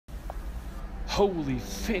holy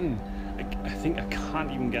fin! I think I can't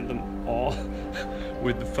even get them all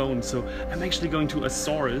with the phone. So I'm actually going to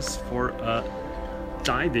Azores for a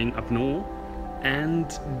diving apnoe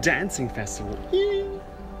and dancing festival.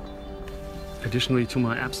 Additionally to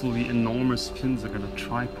my absolutely enormous fins, I got a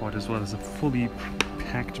tripod as well as a fully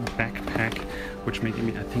packed backpack, which made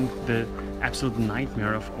me, I think, the absolute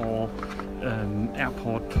nightmare of all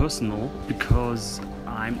airport personnel, because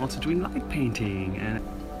I'm also doing light painting, and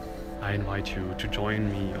I invite you to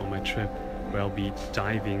join me on my trip where I'll be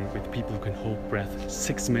diving with people who can hold breath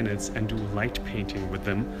 6 minutes and do light painting with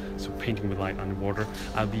them, so painting with light underwater.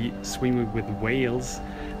 I'll be swimming with whales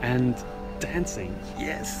and dancing.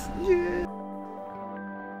 Yes, yeah.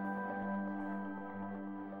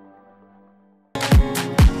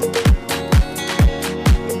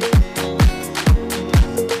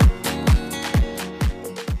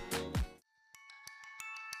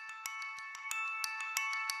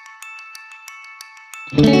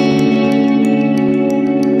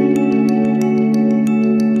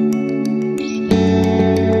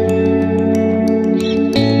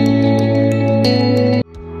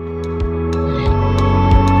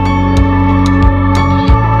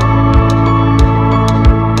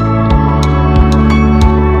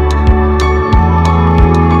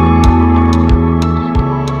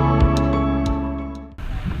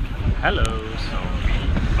 Hello, so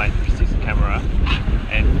my 360 camera,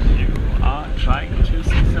 and you are trying to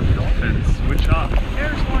see some dolphins, which are,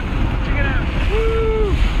 here's one, check it out,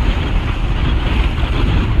 woo!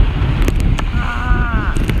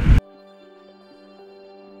 Ah!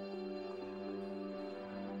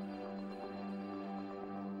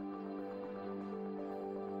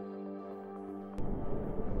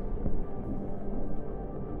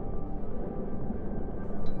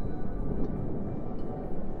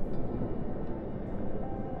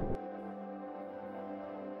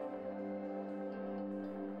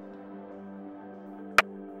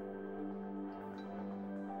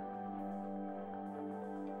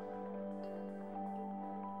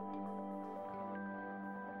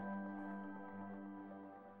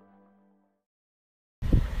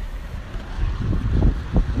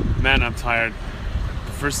 Man, I'm tired.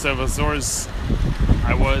 The first day of Azores,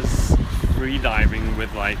 I was free diving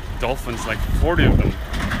with like dolphins, like 40 of them,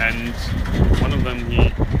 and one of them,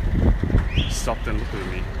 he stopped and looked at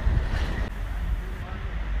me.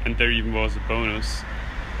 And there even was a bonus.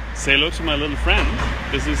 Say hello to my little friend.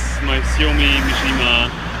 This is my Xiaomi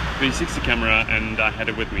Mishima 360 camera, and I had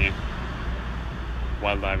it with me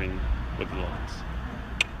while diving with the dolphins.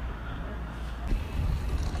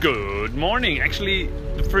 Good morning! Actually,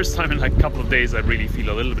 the first time in like a couple of days I really feel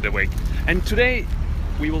a little bit awake. And today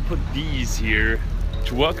we will put these here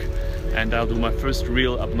to work, and I'll do my first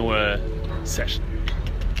real apnoe session.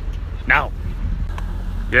 Now!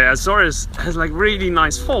 Yeah, Azores has like really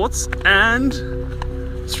nice forts and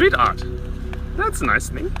street art. That's a nice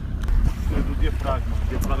thing.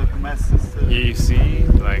 Here you see,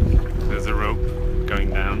 like, there's a rope going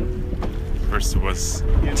down. First it was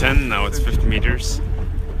 10, now it's 50 meters.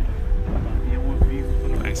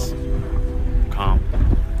 Nice. Calm.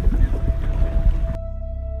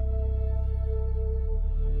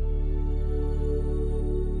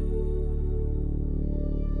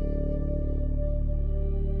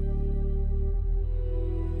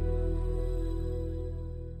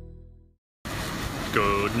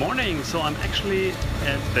 Good morning! So I'm actually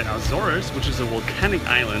at the Azores, which is a volcanic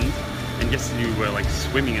island, and yesterday we were like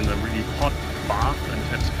swimming in a really hot bath and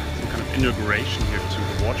had some kind of inauguration here to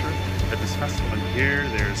the water at this festival. And here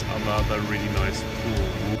there's another really nice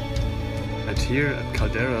pool. And here at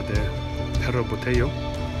Caldera de Perro Botello,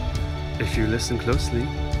 if you listen closely,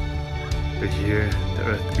 you hear the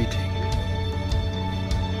earth beating.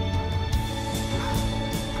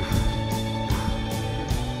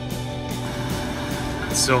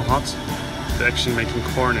 It's so hot, they're actually making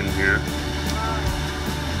corn in here.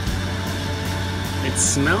 It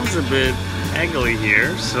smells a bit eggly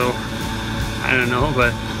here, so I don't know,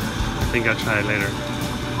 but I think I'll try it later.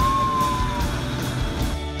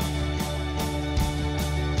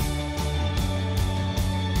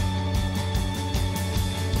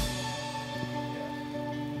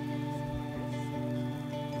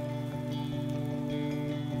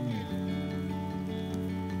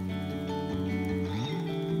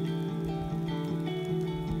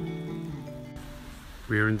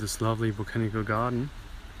 We're in this lovely botanical garden,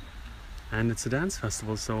 and it's a dance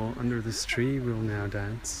festival, so under this tree we'll now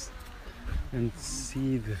dance and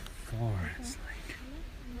see the forest.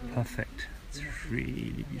 Like, perfect. It's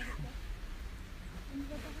really beautiful.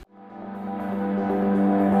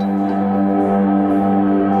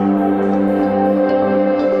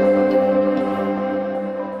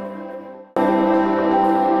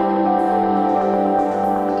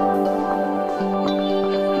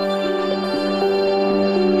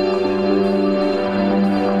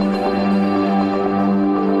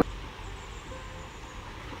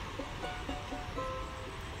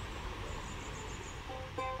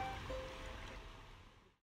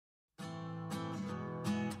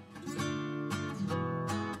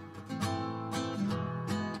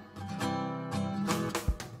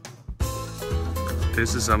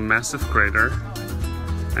 This is a massive crater,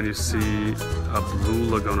 and you see a blue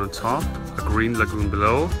lagoon on top, a green lagoon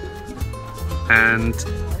below, and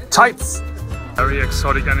tides! Very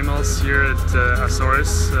exotic animals here at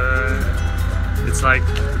Azores.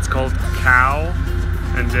 It's called cow,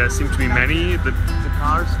 and there seem to be many. The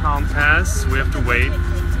cars can't pass, we have to wait.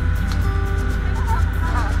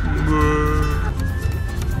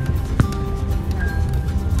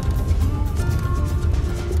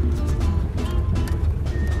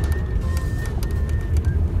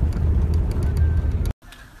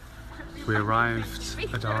 We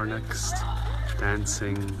arrived at our next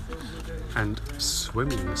dancing and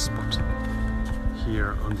swimming spot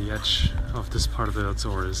here on the edge of this part of the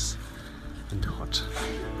Azores in the hot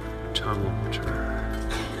thermal water.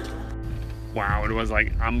 Wow, it was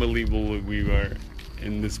like unbelievable. We were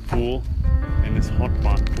in this pool, in this hot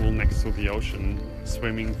bath pool next to the ocean,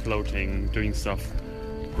 swimming, floating, doing stuff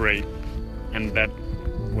great, and that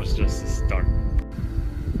was just the start.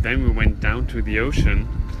 Then we went down to the ocean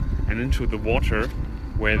and into the water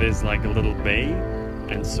where there's like a little bay,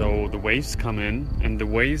 and so the waves come in and the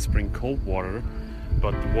waves bring cold water,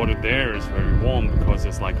 but the water there is very warm because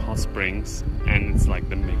it's like hot springs and it's like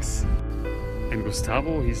the mix. And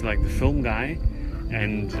Gustavo, he's like the film guy,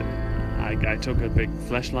 and I took a big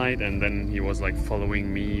flashlight, and then he was like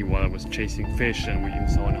following me while I was chasing fish, and we even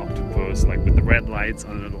saw an octopus like with the red lights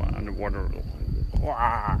underwater.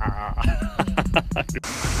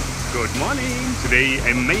 Good morning! Today,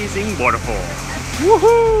 amazing waterfall.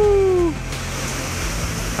 Woohoo!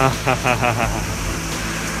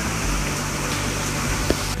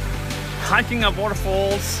 Hiking up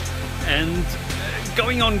waterfalls and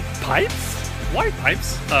going on pipes. Why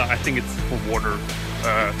pipes? I think it's for water,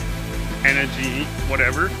 energy,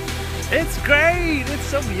 whatever. It's great! It's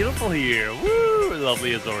so beautiful here. Woo!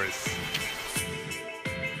 Lovely Azores.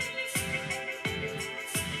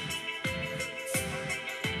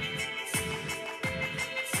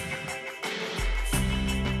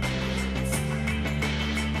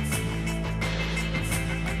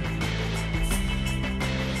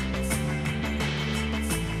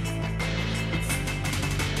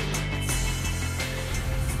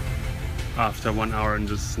 After 1 hour in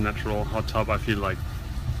this natural hot tub, I feel like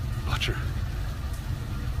butter.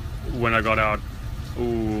 When I got out,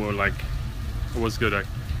 ooh, like it was good. I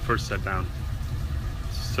first sat down.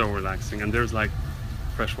 So relaxing, and there's like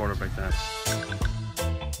fresh water back there.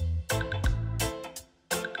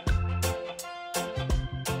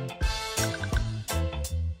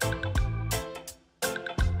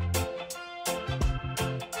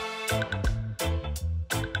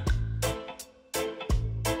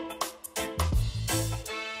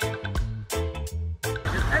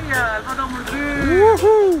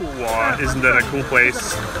 Woohoo! Wow, isn't that a cool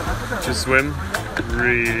place to swim?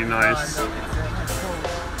 Really nice.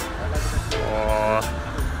 Oh,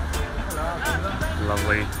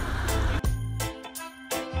 lovely.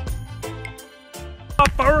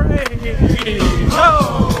 Hooray!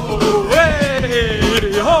 Ho!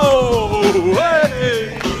 Hey! Ho!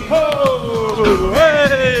 Hey! Ho!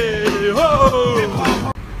 Hey!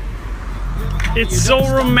 Ho! It's so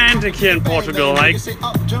romantic here in Portugal. Like,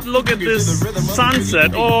 look at this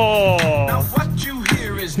sunset. Oh,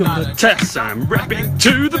 the test. I'm rapping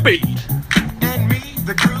to the beat. And me,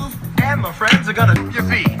 the groove, and my friends are gonna your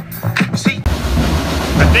feet. See,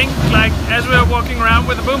 I think, like, as we were walking around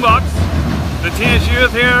with the boombox, the teenage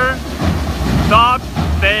youth here thought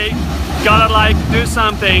they gotta like do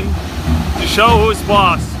something to show who's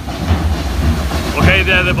boss. Okay,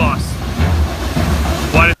 they're the boss.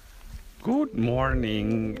 What? Good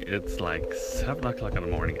morning. It's like 7 o'clock in the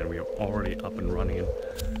morning and we are already up and running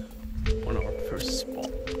on our first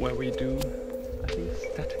spot where we do, I think,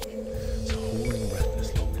 static. So hold your breath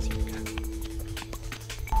as long as you can.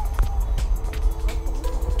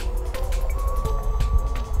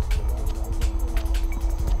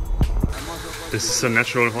 This is a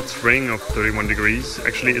natural hot spring of 31 degrees.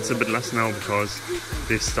 Actually, it's a bit less now because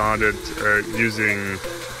they started using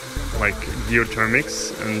like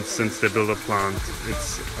geothermics, and since they built a plant,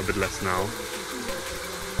 it's a bit less now,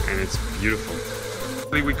 and it's beautiful.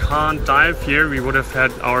 We can't dive here. We would have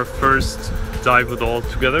had our first dive with all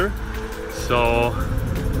together, so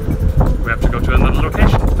we have to go to another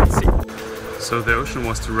location. Let's see. So the ocean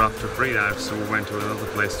was too rough to free dive, so we went to another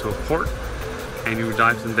place, to a port, and we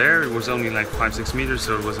dived in there. It was only like 5-6 meters,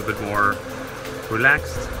 so it was a bit more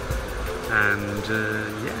relaxed, and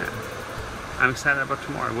yeah. I'm excited about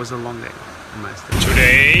tomorrow. It was a long day. A nice day.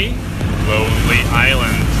 Today, lonely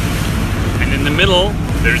island. And in the middle,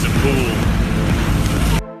 there's a pool.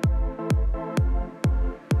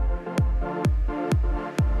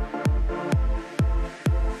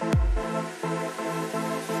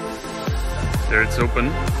 There it's open.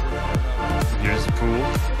 Here's the pool.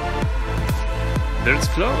 There it's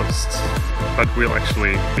closed. But we'll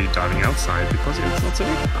actually be diving outside because it's not so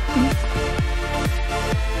big.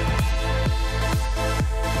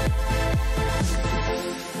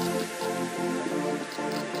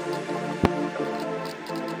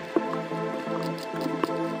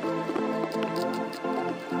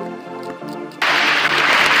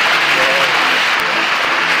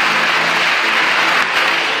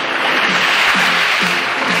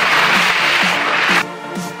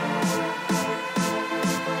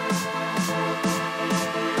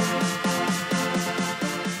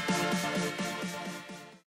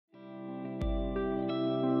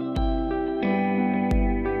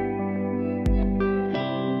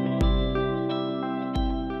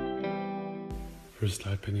 First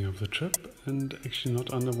light painting of the trip, and actually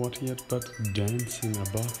not underwater yet, but dancing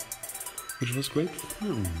above, which was great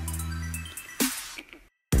fun.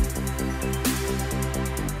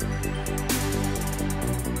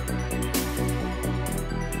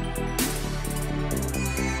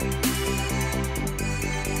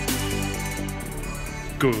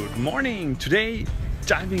 Good morning! Today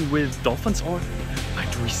diving with dolphins, or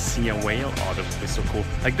might we see a whale? Oh, that would be so cool.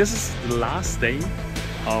 Like, this is the last day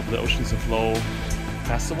of the Oceans of Flow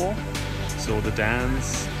festival, so the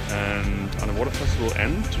dance and underwater festival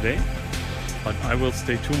end today, but I will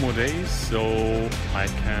stay 2 more days so I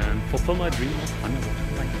can fulfill my dream of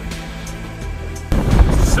underwater life.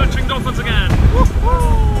 Searching dolphins again!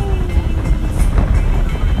 Woohoo!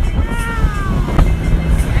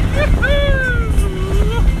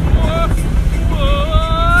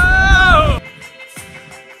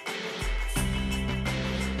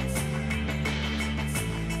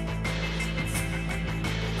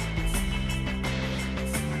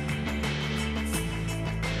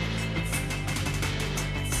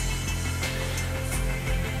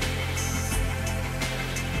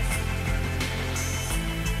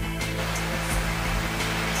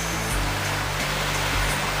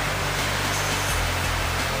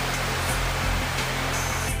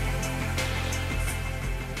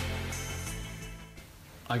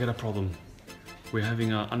 I got a problem. We're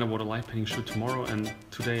having an underwater light painting shoot tomorrow, and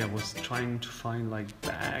today I was trying to find like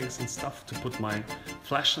bags and stuff to put my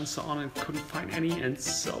flash and so on, and couldn't find any, and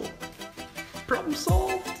so problem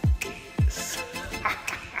solved.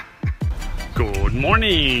 Good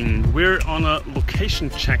morning! We're on a location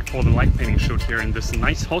check for the light painting shoot here in this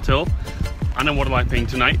nice hotel. Underwater light painting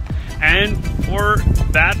tonight, and for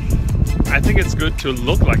that I think it's good to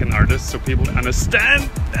look like an artist so people understand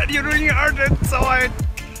that you're doing art. And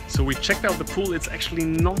so we checked out the pool. It's actually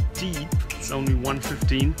not deep, it's only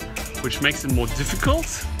 115, which makes it more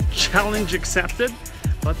difficult. Challenge accepted,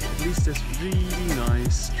 but at least there's really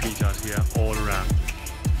nice street art here all around.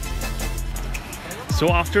 So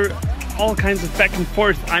after all kinds of back and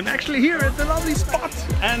forth, I'm actually here at the lovely spot,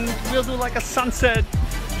 and we'll do like a sunset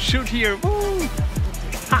shoot here. Woo!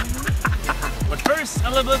 But first, a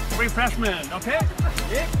little bit refreshment, okay?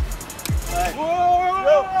 Yeah.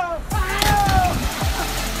 Whoa!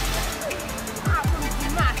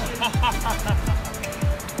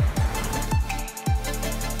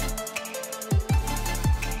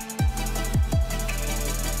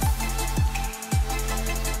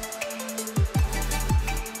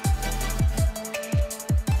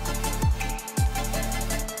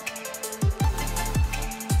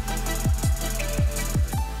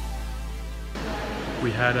 We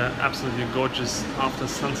had an absolutely gorgeous after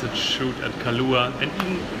sunset shoot at Kalua, and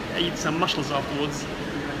even ate some mussels afterwards.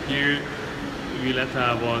 Here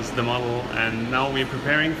Violeta was the model, and now we're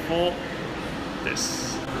preparing for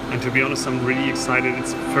this. And to be honest, I'm really excited.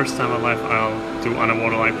 It's the first time in my life I'll do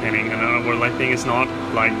underwater light painting, and underwater light painting is not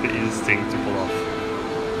like the easiest thing to pull off.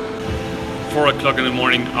 4 o'clock in the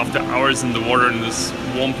morning, after hours in the water in this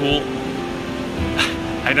warm pool.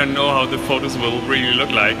 I don't know how the photos will really look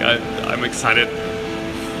like. I'm excited.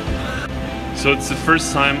 So it's the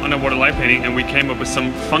first time underwater light painting, and we came up with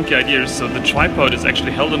some funky ideas. So the tripod is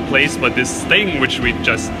actually held in place by this thing which we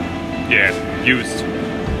just used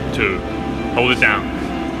to hold it down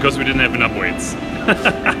because we didn't have enough weights.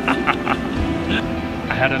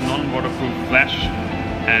 I had a non-waterproof flash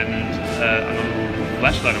and a non-waterproof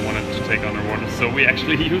flashlight I wanted to take underwater, so we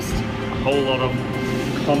actually used a whole lot of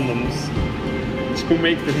condoms to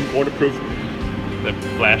make them waterproof. The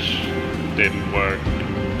flash didn't work.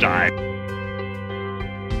 Died.